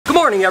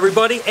morning,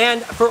 everybody,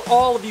 and for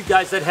all of you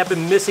guys that have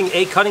been missing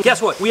egg cutting, guess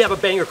what? We have a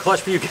banger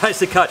clutch for you guys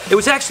to cut. It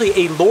was actually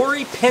a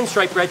lorry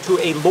pinstripe bred to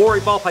a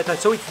lorry ball python,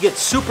 so we can get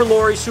super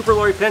lorry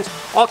pins,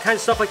 all kinds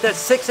of stuff like that.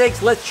 6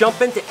 eggs. Let's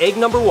jump into egg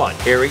number 1.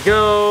 Here we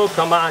go.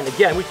 Come on.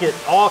 Again, we can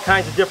get all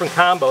kinds of different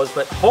combos,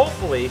 but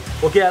hopefully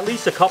we'll get at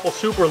least a couple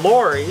super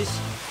lorries.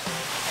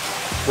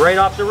 Right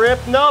off the rip.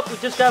 Nope, we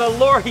just got a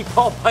lorry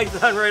ball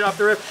python right off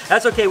the rip.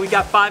 That's okay, we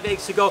got 5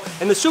 eggs to go.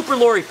 And the super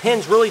lorry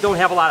pins really don't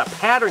have a lot of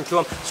pattern to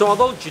them. So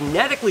although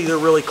genetically they're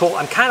really cool,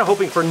 I'm kind of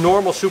hoping for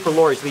normal super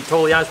lorries, to be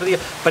totally honest with you.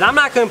 But I'm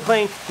not going to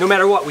complain no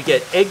matter what. We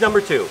get egg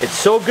number 2. It's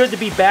so good to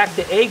be back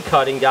to egg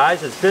cutting,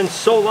 guys. It's been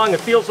so long.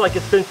 It feels like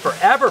it's been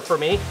forever for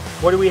me.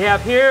 What do we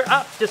have here?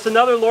 Ah, just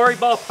another lorry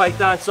ball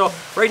python. So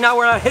right now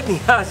we're not hitting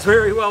the odds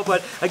very well.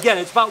 But again,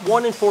 it's about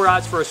 1 in 4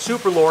 odds for a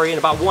super lorry and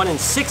about 1 in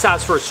 6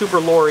 odds for a super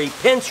lorry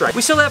pinstripe.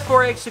 We still have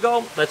 4 eggs to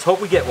go. Let's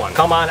hope we get one.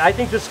 Come on, I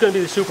think this is going to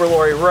be the super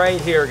lorry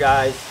right here,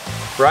 guys.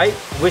 Right?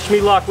 Wish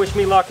me luck, wish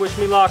me luck, wish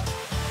me luck.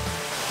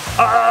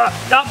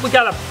 Nope, we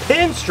got a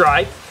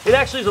pinstripe. It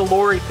actually is a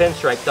lorry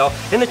pinstripe though,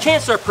 and the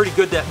chances are pretty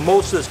good that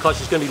most of this clutch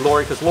is going to be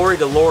lorry, because lorry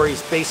to lorry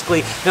is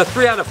basically,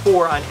 3 out of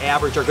 4 on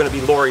average are going to be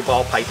lorry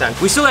ball pythons.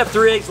 We still have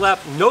 3 eggs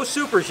left, no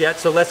supers yet,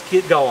 so let's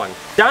get going.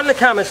 Down in the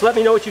comments, let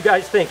me know what you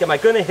guys think. Am I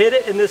going to hit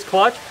it in this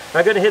clutch? Am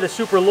I going to hit a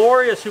super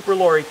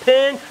lorry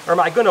pin, or am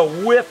I going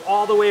to whiff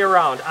all the way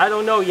around? I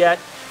don't know yet.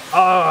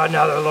 Oh,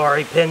 another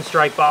lorry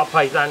pinstripe ball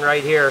python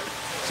right here.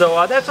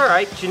 So that's all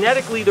right.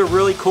 Genetically, they're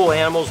really cool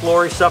animals,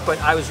 lorry stuff, but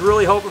I was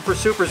really hoping for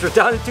supers. We're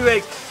down to 2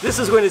 eggs. This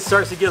is when it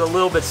starts to get a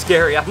little bit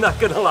scary. I'm not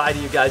going to lie to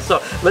you guys.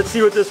 So let's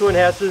see what this one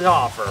has to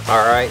offer.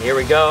 All right, here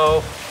we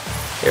go.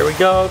 Here we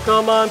go.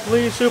 Come on,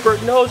 please, super.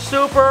 No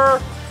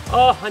super.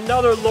 Oh,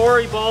 another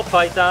lorry ball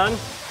python.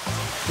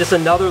 Just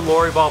another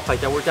lorry ball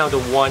python. We're down to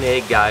 1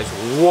 egg, guys.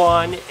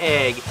 1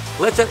 egg.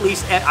 Let's at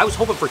least add, I was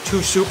hoping for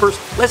 2 supers.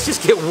 Let's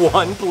just get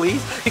 1,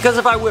 please. Because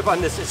if I whip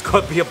on this, it's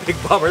going to be a big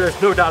bummer. There's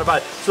no doubt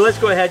about it. So let's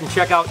go ahead and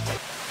check out.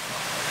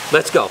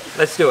 Let's go.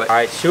 Let's do it. All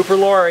right, super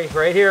lorry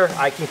right here.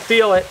 I can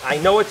feel it. I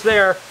know it's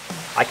there.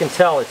 I can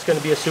tell it's going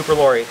to be a super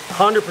lorry.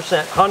 100%,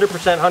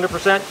 100%,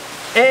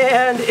 100%.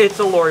 And it's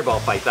a lorry ball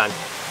python.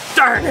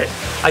 Darn it!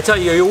 I tell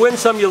you, you win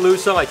some, you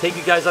lose some. I take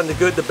you guys on the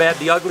good, the bad,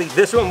 the ugly.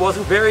 This one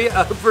wasn't very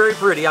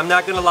pretty. I'm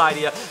not going to lie to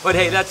you. But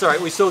hey, that's all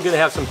right. We're still going to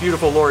have some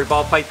beautiful lorry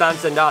ball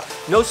pythons and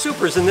no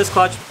supers in this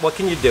clutch. What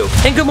can you do?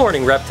 And good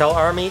morning, Reptile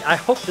Army. I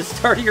hope the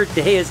start of your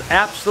day is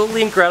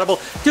absolutely incredible.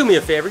 Do me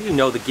a favor. You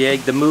know the gig,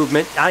 the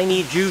movement. I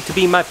need you to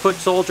be my foot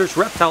soldiers.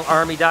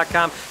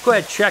 ReptileArmy.com. Go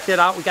ahead, check it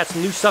out. We got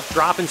some new stuff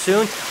dropping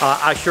soon.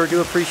 I sure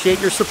do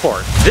appreciate your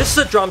support. This is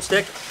a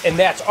drumstick, and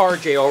that's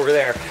RJ over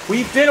there.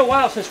 We've been a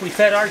while since we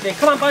fed RJ.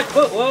 Come on, bud.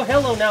 Whoa, whoa,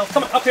 hello now.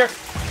 Come on, up here.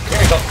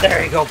 There you go.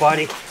 There you go,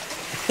 buddy.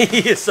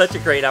 He is such a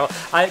great animal.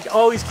 I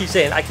always keep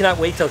saying, I cannot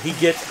wait till he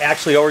gets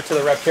actually over to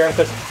the reptarium,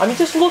 because, I mean,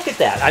 just look at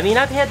that. I mean,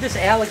 I've had this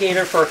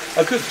alligator for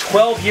a good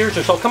 12 years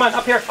or so. Come on,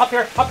 up here, up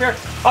here, up here,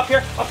 up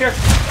here, up here.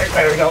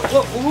 There we go.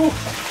 Ooh.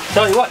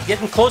 Tell you what,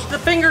 getting close to the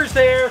fingers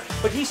there.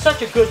 But he's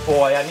such a good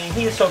boy. I mean,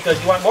 he is so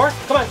good. You want more?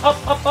 Come on,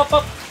 up, up, up,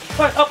 up.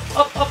 Come on, up,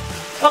 up, up,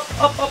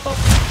 up, up, up, up.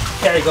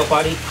 There you go,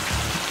 buddy.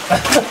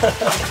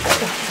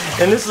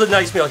 And this is a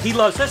nice meal. He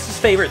loves, that's his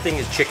favorite thing,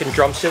 is chicken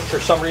drumsticks for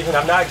some reason.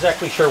 I'm not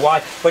exactly sure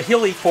why, but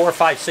he'll eat 4 or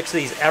 5, 6 of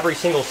these every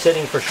single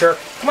sitting for sure.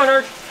 Come on,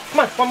 Urge. Come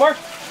on, one more.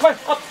 Come on,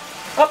 up,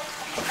 up.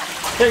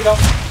 There you go.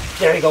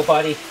 There you go,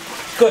 buddy.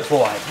 Good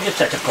boy. You're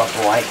such a good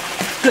boy.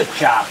 Good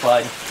job,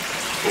 bud.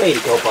 Way to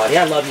go, buddy.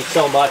 I love you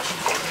so much.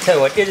 Tell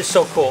you what, it is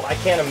so cool. I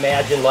can't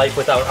imagine life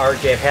without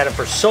RJ. I've had him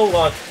for so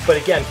long, but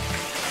again,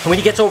 when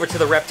he gets over to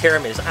the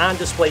reptarium, it is on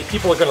display.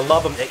 People are going to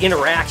love him. The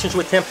interactions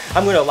with him,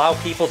 I'm going to allow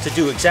people to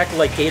do exactly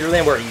like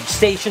Gatorland, where he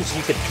stations,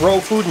 you can throw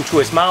food into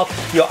his mouth.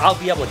 I'll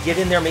be able to get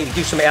in there, maybe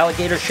do some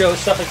alligator shows,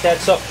 stuff like that.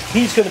 So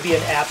he's going to be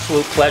an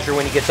absolute pleasure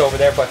when he gets over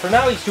there. But for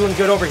now, he's doing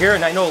good over here,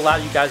 and I know a lot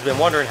of you guys have been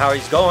wondering how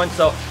he's going.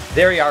 So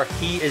there you are.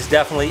 He is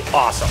definitely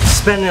awesome.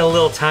 Spending a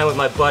little time with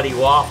my buddy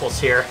Waffles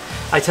here.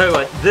 I tell you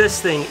what, this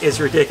thing is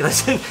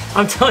ridiculous. And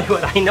I'm telling you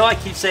what, I know I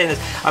keep saying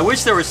this. I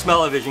wish there was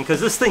smell-o-vision, because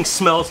this thing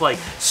smells like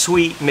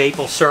sweet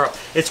maple syrup.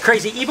 It's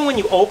crazy. Even when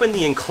you open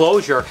the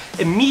enclosure,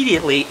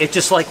 immediately it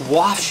just like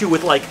wafts you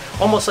with like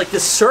almost like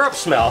this syrup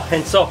smell.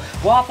 And so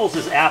Waffles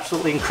is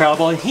absolutely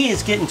incredible, and he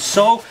is getting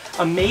so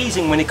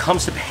amazing when it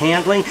comes to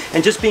handling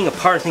and just being a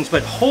part of things.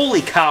 But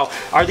holy cow,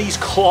 are these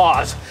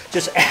claws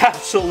just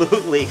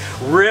absolutely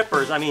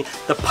rippers. I mean,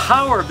 the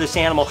power of this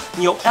animal.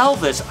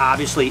 Elvis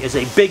obviously is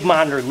a big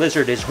monitor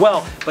lizard as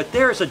well, but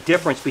there's a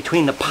difference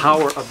between the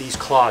power of these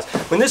claws.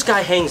 When this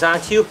guy hangs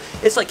onto you,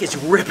 it's like it's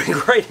ripping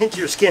right into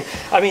your skin.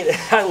 I mean,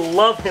 I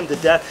love him to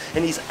death,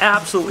 and he's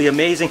absolutely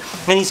amazing,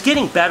 and he's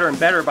getting better and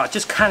better about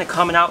just kind of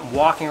coming out and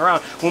walking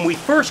around. When we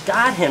first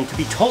got him, to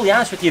be totally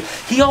honest with you,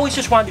 he always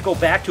just wanted to go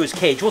back to his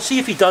cage. We'll see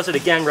if he does it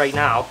again right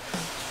now.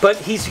 But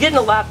he's getting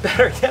a lot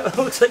better. It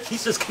looks like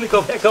he's just going to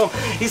go back home.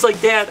 He's like,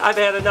 Dad, I've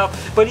had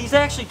enough. But he's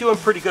actually doing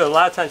pretty good. A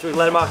lot of times we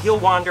let him out, he'll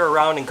wander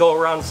around and go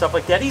around and stuff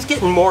like that. He's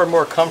getting more and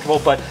more comfortable.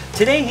 But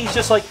today he's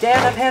just like,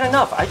 Dad, I've had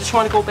enough. I just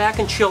want to go back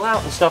and chill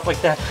out and stuff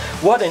like that.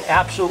 What an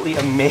absolutely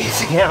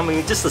amazing animal. I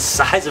mean, just the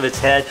size of its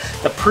head,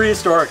 the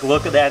prehistoric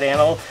look of that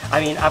animal.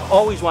 I mean, I've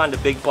always wanted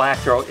a big black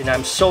throat, and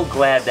I'm so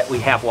glad that we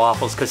have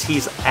Waffles because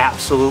he's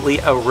absolutely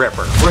a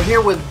ripper. We're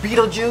here with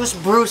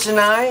Beetlejuice, Bruce, and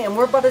I, and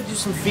we're about to do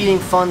some feeding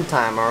fun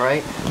time, all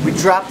right? We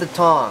dropped the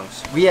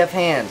tongs. We have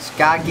hands.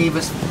 God gave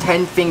us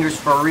 10 fingers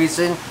for a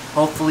reason.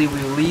 Hopefully we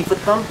leave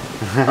with them.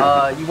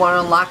 You want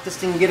to unlock this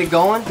thing and get it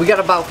going? We got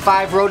about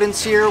 5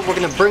 rodents here. We're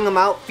going to bring them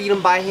out, feed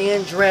them by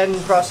hand, drag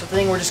them across the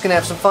thing. We're just going to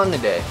have some fun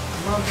today.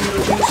 Come on,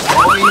 Beetlejuice.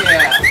 Oh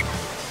yeah.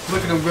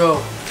 Look at him go.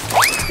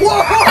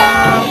 Whoa!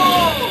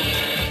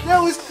 That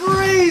was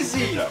crazy!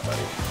 Good job,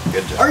 buddy.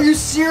 Good job. Are you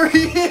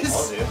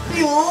serious?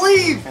 He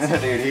leaped!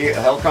 Dude,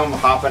 he'll come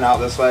hopping out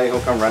this way.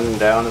 He'll come running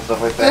down and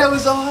stuff like that. That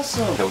was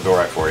awesome. He'll go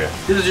right for you.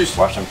 Beetlejuice.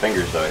 Watch them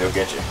fingers though. He'll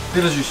get you.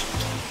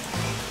 Beetlejuice.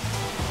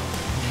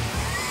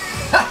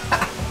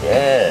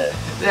 Yeah.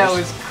 That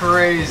was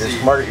crazy.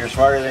 You're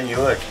smarter than you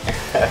look.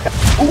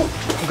 Ooh,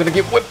 I'm gonna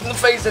get whipped in the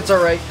face. That's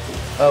all right.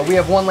 We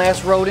have one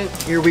last rodent.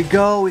 Here we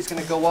go. He's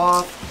gonna go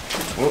off.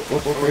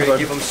 We're gonna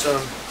give him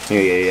some.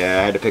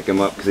 Yeah. I had to pick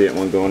him up because he didn't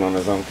want going on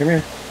his own. Come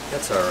here.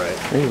 That's all right.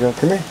 There you go.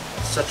 Come here.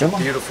 Such a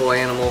beautiful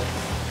animal.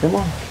 Come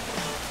on.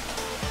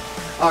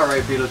 All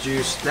right,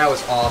 Beetlejuice. That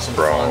was awesome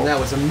Bro. fun. That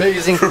was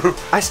amazing.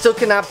 I still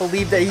cannot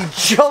believe that he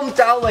jumped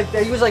out like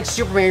that. He was like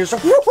Superman. He was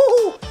like,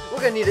 woohoo!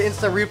 We're gonna need an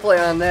instant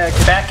replay on that.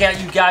 Back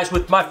at you guys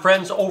with my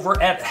friends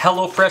over at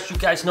HelloFresh. You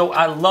guys know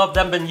I love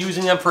them, been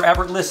using them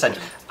forever. Listen,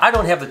 I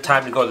don't have the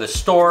time to go to the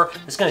store.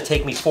 It's gonna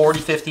take me 40,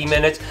 50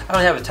 minutes. I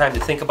don't have the time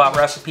to think about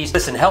recipes.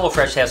 Listen,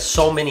 HelloFresh has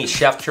so many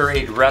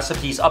chef-curated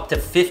recipes, up to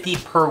 50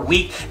 per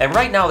week. And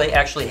right now they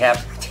actually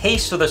have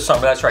Taste of the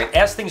Summer. That's right,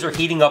 as things are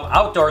heating up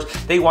outdoors,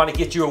 they want to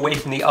get you away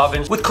from the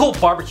ovens with cool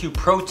barbecue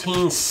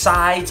protein,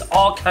 sides,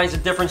 all kinds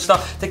of different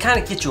stuff to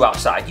kind of get you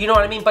outside. You know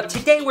what I mean? But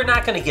today we're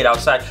not gonna get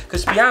outside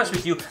because to be honest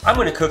with you, I'm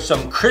gonna cook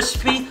some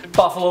crispy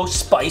buffalo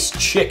spice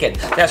chicken.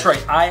 That's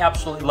right, I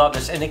absolutely love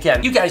this. And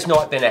again, you guys know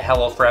I've been a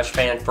HelloFresh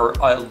fan for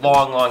a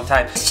long, long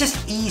time. It's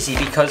just easy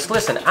because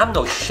listen, I'm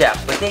no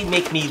chef, but they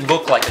make me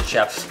look like a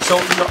chef. So,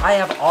 you know, I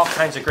have all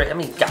kinds of great, I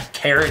mean, got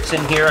carrots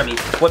in here. I mean,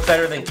 what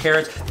better than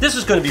carrots? This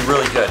is gonna be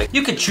really good.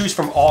 You can choose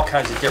from all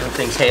kinds of different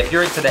things. Hey, if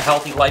you're into the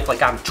healthy life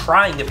like I'm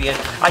trying to be in,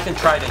 I can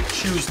try to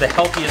choose the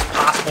healthiest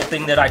possible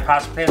thing that I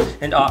possibly can.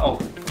 And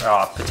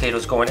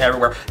potatoes going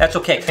everywhere. That's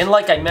okay. And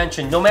like I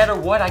mentioned, no matter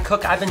what I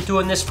cook, I've been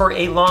doing this for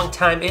a long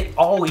time. It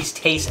always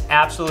tastes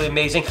absolutely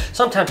amazing.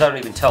 Sometimes I don't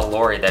even tell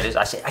Lori that is.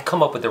 I say, I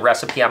come up with the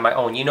recipe on my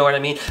own, you know what I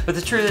mean? But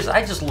the truth is,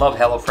 I just love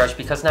HelloFresh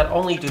because not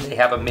only do they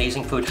have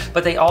amazing food,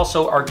 but they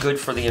also are good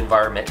for the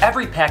environment.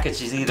 Every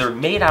package is either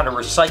made out of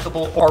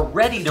recyclable or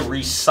ready to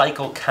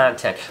recycle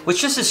content,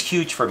 which just is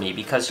huge for me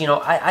because, you know,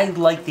 I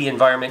like the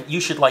environment.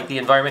 You should like the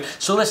environment.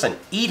 So listen,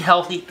 eat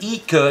healthy,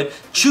 eat good,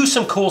 choose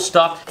some cool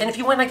stuff. And if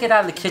you want to get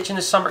out of the kitchen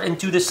this summer and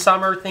do the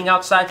summer thing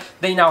outside,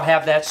 they now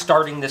have that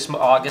starting this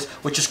August,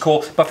 which is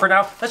cool. But for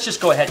now, let's just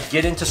go ahead and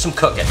get into some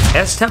cooking.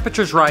 As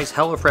temperatures rise,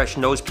 HelloFresh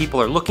knows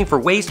people are looking for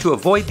ways to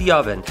avoid the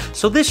oven.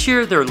 So this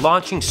year, they're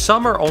launching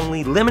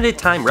summer-only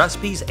limited-time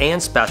recipes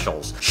and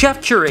specials.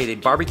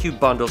 Chef-curated barbecue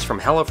bundles from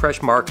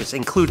HelloFresh Markets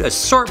include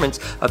assortments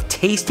of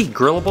tasty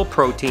grillable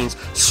proteins,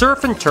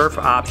 surf and turf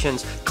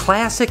options,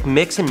 classic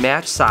mix and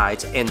match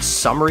sides, and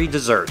summery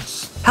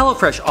desserts.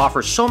 HelloFresh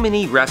offers so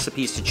many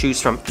recipes to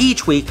choose from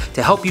each week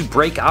to help you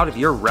break out of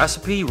your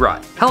recipe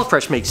rut.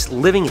 HelloFresh makes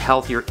living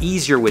healthier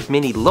easier with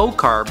many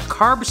low-carb,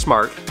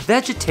 carb-smart,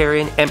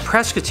 vegetarian, and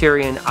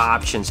pescatarian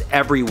options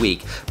every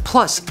week.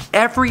 Plus,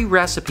 every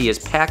recipe is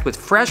packed with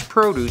fresh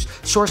produce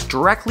sourced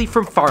directly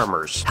from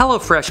farmers.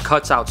 HelloFresh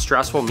cuts out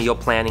stressful meal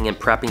planning and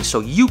prepping so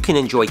you can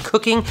enjoy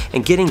cooking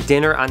and getting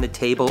dinner on the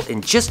table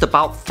in just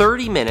about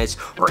 30 minutes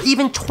or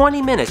even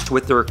 20 minutes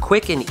with their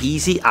quick and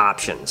easy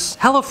options.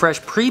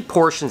 HelloFresh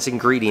pre-portions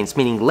ingredients,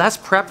 meaning less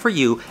prep for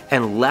you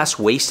and less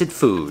wasted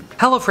food.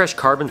 HelloFresh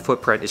carbon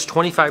footprint is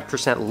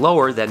 25%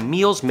 lower than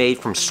meals made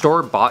from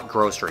store-bought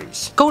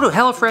groceries. Go to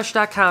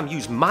HelloFresh.com,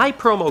 use my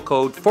promo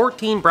code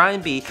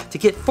 14BrianB to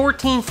get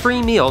 14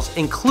 free meals,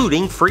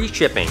 including free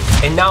shipping.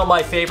 And now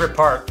my favorite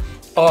part.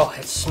 Oh,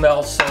 it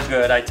smells so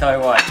good, I tell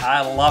you what,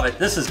 I love it.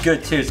 This is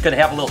good too, it's gonna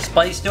have a little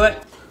spice to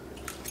it.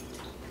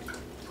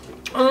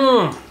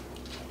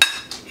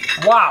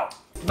 Wow,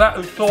 that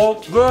is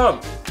so good.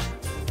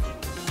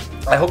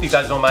 I hope you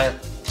guys don't mind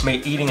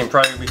me eating in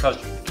front of you because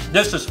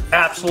this is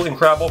absolutely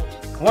incredible.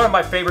 One of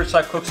my favorites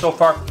I've cooked so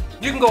far.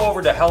 You can go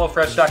over to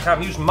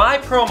HelloFresh.com, use my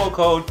promo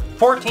code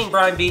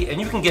 14BrianB, and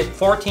you can get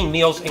 14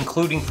 meals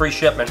including free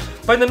shipment.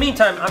 But in the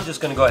meantime, I'm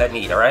just gonna go ahead and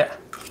eat, all right?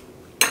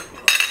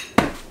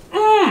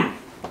 All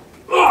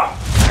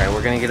right,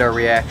 we're gonna get our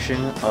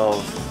reaction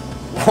of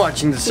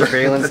watching the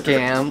surveillance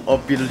cam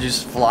of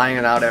Beetlejuice flying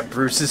it out at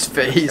Bruce's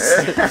face.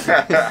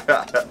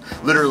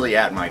 Literally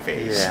at my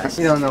face. Yeah,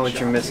 you don't know what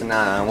you're missing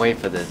out on. Wait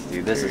for this,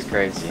 dude. This is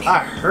crazy. I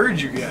heard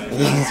you guys.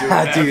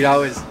 Yeah, dude, I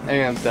was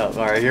amped up.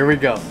 All right, here we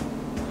go.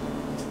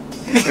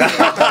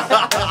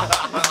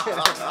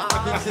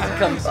 just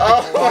comes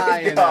Oh my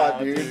flying god,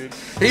 out, dude.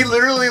 He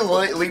literally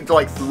leaped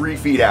like 3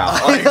 feet out.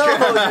 Like, know,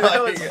 dude,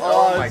 that was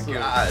oh my awesome.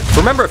 god.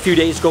 Remember a few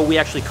days ago we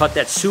actually cut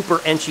that super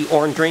enchy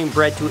orange dream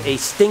bred to a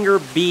Stinger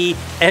Bee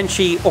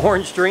enchy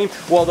orange dream?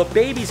 Well, the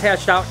babies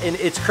hatched out and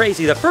it's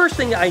crazy. The first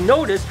thing I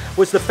noticed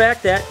was the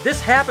fact that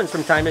this happens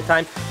from time to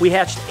time. We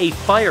hatched a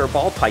fire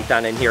ball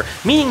python in here,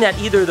 meaning that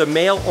either the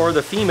male or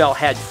the female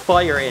had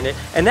fire in it,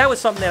 and that was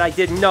something that I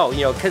didn't know,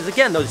 you know, because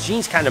again, those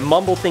genes kind of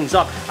mumble things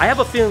up. I have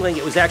a feeling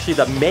it was actually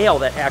the male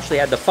that actually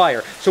had the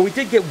fire. So we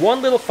did get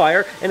one little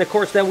fire, and of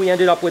course then we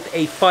ended up with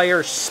a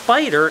fire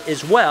spider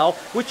as well,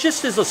 which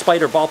just is a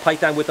spider ball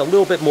python with a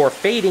little bit more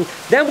fading.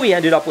 Then we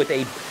ended up with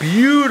a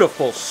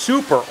beautiful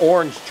super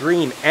orange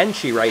dream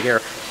enchy right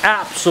here.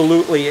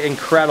 Absolutely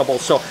incredible.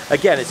 So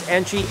again, it's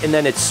enchy and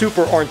then it's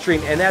super orange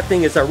dream, and that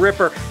thing is a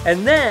ripper.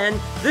 And then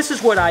this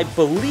is what I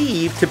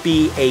believe to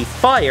be a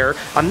fire.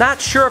 I'm not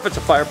sure if it's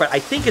a fire, but I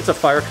think it's a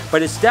fire,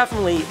 but it's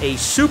definitely a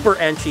super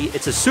enchy.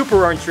 It's a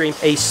super orange dream,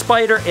 a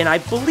spider, and I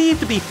believe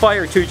to be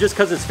fire too, just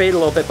because it's faded a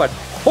little bit, but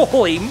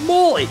holy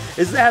moly,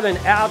 is that an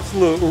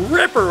absolute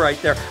ripper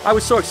right there. I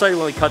was so excited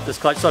when we cut this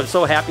clutch, so I'm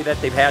so happy that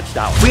they've hatched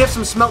out. We have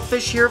some smelt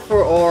fish here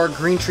for our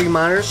green tree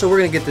monitors, so we're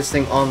gonna get this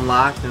thing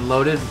unlocked and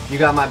loaded. You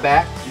got my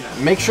back?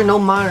 Yeah. Make sure no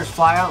monitors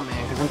fly out,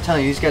 man, because I'm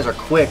telling you, these guys are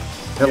quick.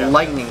 They're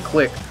lightning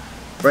quick.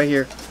 Right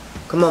here.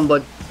 Come on,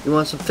 bud. You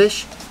want some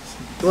fish?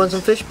 You want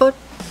some fish, bud?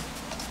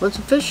 Want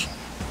some fish?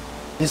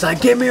 He's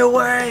like, give me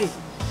away!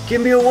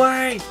 Give me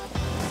away!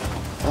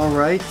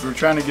 Alright. We're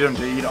trying to get them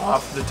to eat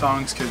off the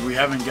tongues because we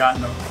haven't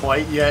gotten them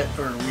quite yet,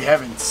 or we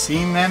haven't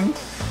seen them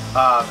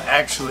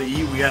actually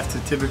eat. We have to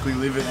typically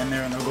leave it in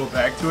there and they'll go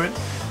back to it.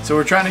 So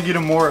we're trying to get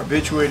them more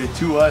habituated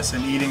to us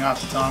and eating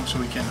off the tongue so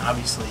we can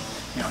obviously,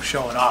 you know,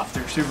 show it off.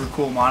 They're super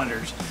cool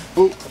monitors.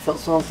 Ooh, I felt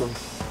something.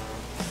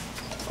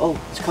 Oh,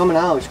 it's coming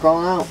out. It's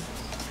crawling out.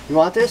 You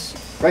want this?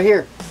 Right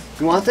here.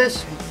 You want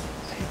this?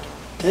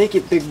 Take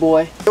it, big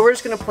boy. So we're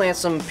just gonna plant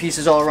some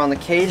pieces all around the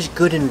cage.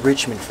 Good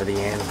enrichment for the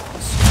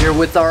animals. Here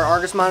with our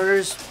Argus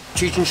monitors,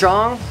 Cheech and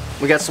Chong.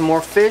 We got some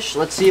more fish.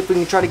 Let's see if we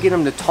can try to get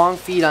them to tongue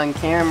feed on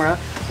camera.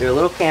 They're a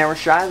little camera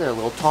shy. They're a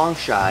little tongue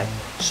shy.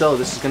 So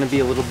this is gonna be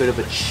a little bit of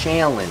a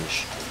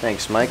challenge.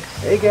 Thanks, Mike.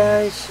 Hey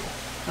guys,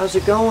 how's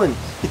it going?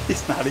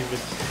 He's not even,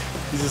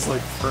 he's just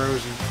like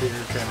frozen fear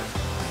kind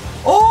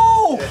of.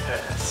 Oh!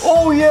 Yes.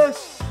 Oh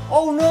yes!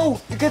 Oh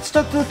no! It gets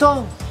stuck to the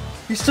tongue.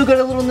 He still got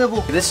a little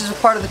nibble. This is a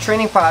part of the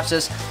training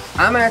process.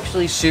 I'm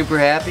actually super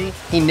happy.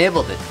 He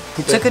nibbled it.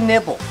 He took a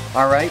nibble,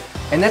 all right?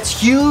 And that's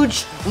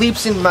huge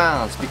leaps and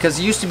bounds because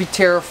he used to be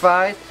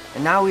terrified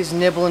and now he's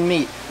nibbling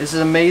meat. This is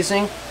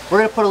amazing. We're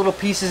gonna put a little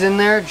pieces in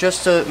there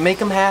just to make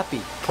him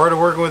happy. Part of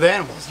working with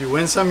animals. You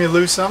win some, you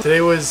lose some.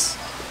 Today was...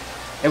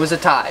 It was a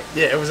tie.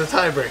 Yeah, it was a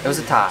tiebreaker. It was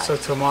a tie. So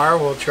tomorrow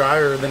we'll try,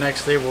 or the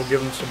next day we'll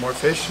give them some more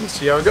fish and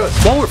see how it goes.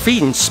 While we're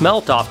feeding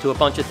smelt off to a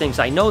bunch of things,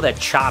 I know that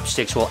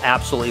chopsticks will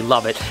absolutely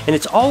love it. And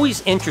it's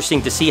always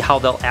interesting to see how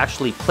they'll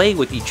actually play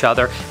with each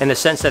other in the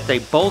sense that they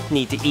both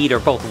need to eat or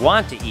both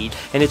want to eat.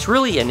 And it's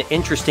really an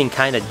interesting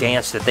kind of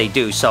dance that they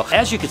do. So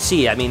as you can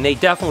see, I mean, they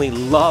definitely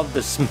love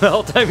the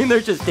smelt. I mean,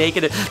 they're just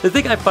taking it. The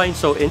thing I find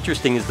so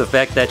interesting is the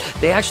fact that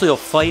they actually will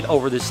fight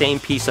over the same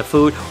piece of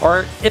food.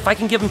 Or if I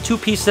can give them 2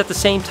 pieces at the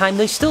same time,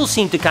 they still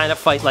seem to kind of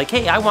fight like,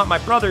 hey, I want my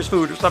brother's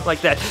food or something like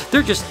that.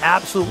 They're just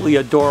absolutely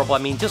adorable. I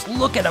mean, just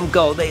look at them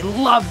go. They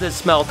love this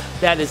smelt.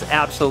 That is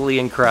absolutely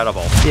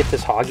incredible. See if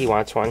this hoggy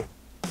wants one.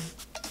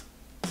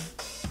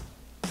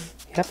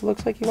 Yep,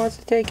 looks like he wants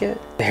to take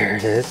it. There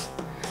it is.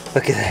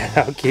 Look at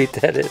that, how cute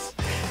that is.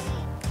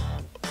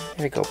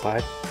 There you go,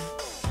 bud.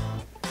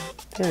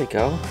 There you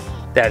go.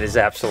 That is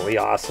absolutely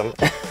awesome.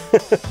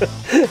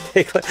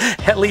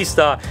 at least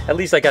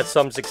I got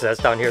some success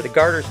down here. The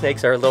garter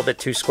snakes are a little bit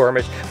too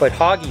squirmish, but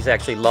hoggies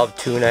actually love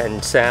tuna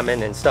and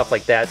salmon and stuff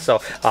like that. So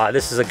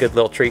this is a good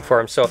little treat for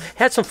them. So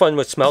had some fun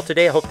with smelt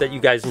today. I hope that you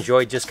guys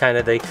enjoyed just kind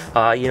of the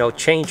you know,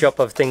 change up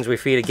of things we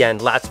feed. Again,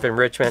 lots of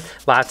enrichment,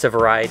 lots of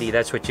variety.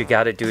 That's what you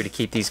got to do to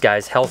keep these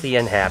guys healthy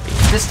and happy.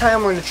 This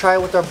time we're gonna try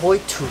it with our boy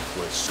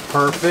Toothless.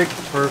 Perfect,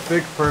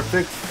 perfect,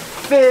 perfect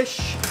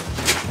fish.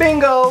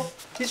 Bingo!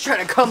 He's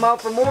trying to come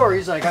out for more.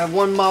 He's like, I have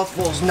 1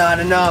 mouthful is not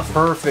enough.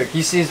 Perfect.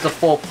 He sees the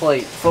full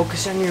plate.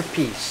 Focus on your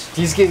piece.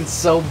 He's getting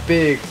so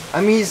big.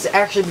 I mean, he's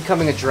actually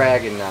becoming a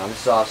dragon now.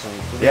 This is awesome.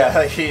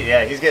 Yeah,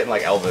 he's getting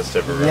like Elvis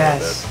to remember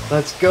yes. this.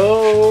 Let's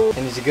go.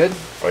 And is he good?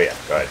 Oh yeah,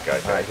 go ahead, go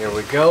ahead. All right, here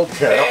we go.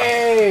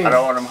 I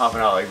don't want him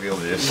hopping out like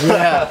Beetlejuice.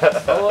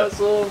 Yeah.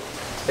 Awesome.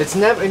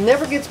 It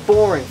never gets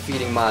boring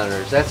feeding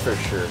monitors, that's for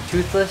sure.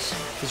 Toothless,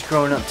 he's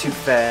growing up too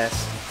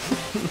fast.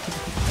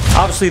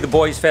 Obviously, the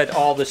boys fed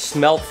all the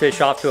smelt fish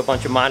off to a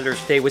bunch of monitors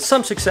today with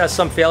some success,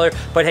 some failure,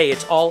 but hey,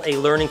 it's all a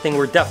learning thing.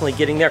 We're definitely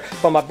getting there.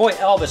 But my boy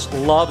Elvis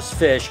loves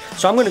fish,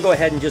 so I'm going to go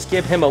ahead and just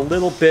give him a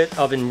little bit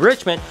of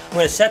enrichment. I'm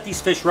going to set these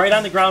fish right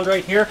on the ground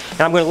right here,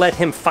 and I'm going to let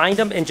him find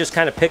them and just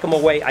kind of pick them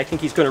away. I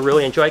think he's going to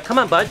really enjoy it. Come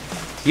on, bud.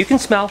 You can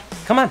smell.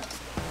 Come on.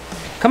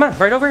 Come on,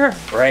 right over here.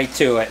 Right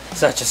to it.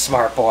 Such a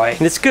smart boy.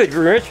 And it's good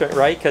enrichment,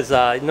 right? Because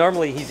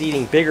normally he's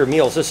eating bigger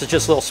meals. This is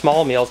just little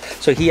small meals.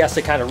 So he has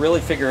to kind of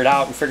really figure it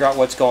out and figure out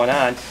what's going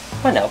on.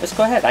 Come on, Elvis,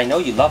 go ahead. I know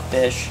you love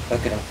fish.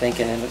 Look at him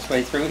thinking in his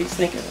way through. He's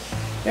thinking,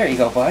 there you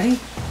go, buddy.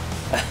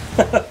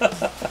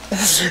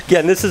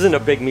 Again, this isn't a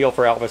big meal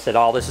for Elvis at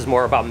all. This is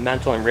more about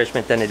mental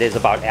enrichment than it is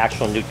about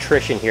actual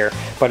nutrition here.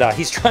 But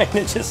he's trying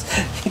to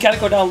just, you gotta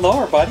go down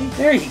lower, buddy.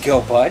 There you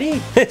go,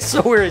 buddy. It's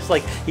so weird. It's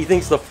like he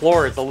thinks the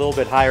floor is a little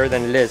bit higher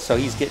than it is, so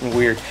he's getting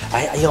weird.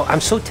 You know,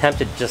 I'm so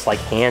tempted to just like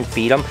hand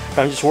feed him, but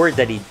I'm just worried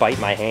that he'd bite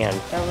my hand.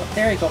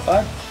 There you go,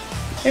 bud.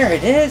 There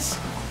it is.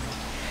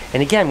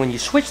 And again, when you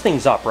switch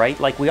things up, right,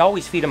 like we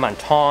always feed them on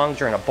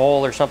tongs or in a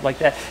bowl or something like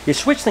that, you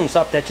switch things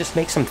up, that just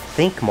makes them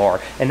think more,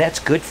 and that's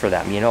good for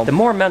them, you know. The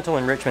more mental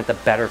enrichment, the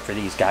better for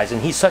these guys,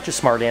 and he's such a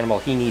smart animal,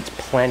 he needs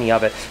plenty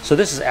of it, so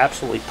this is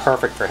absolutely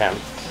perfect for him.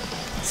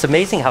 It's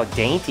amazing how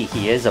dainty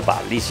he is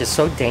about it. He's just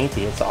so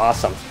dainty, it's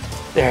awesome.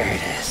 There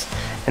it is.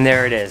 And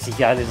there it is. He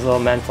got his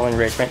little mental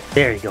enrichment.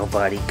 There you go,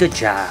 buddy. Good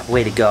job.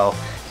 Way to go.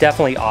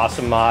 Definitely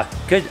awesome.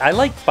 Good. I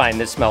liked buying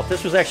this smelt.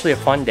 This was actually a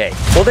fun day.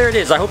 Well, there it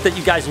is. I hope that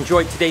you guys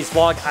enjoyed today's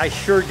vlog. I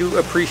sure do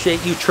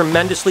appreciate you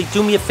tremendously.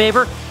 Do me a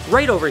favor,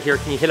 right over here,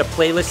 can you hit a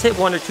playlist, hit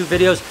 1 or 2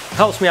 videos,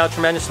 helps me out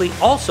tremendously.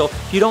 Also,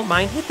 if you don't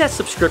mind, hit that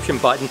subscription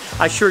button.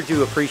 I sure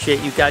do appreciate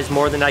you guys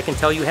more than I can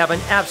tell you. Have an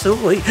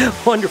absolutely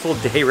wonderful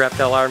day,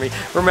 Reptile Army.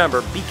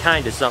 Remember, be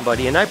kind to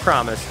somebody, and I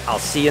promise I'll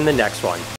see you in the next one.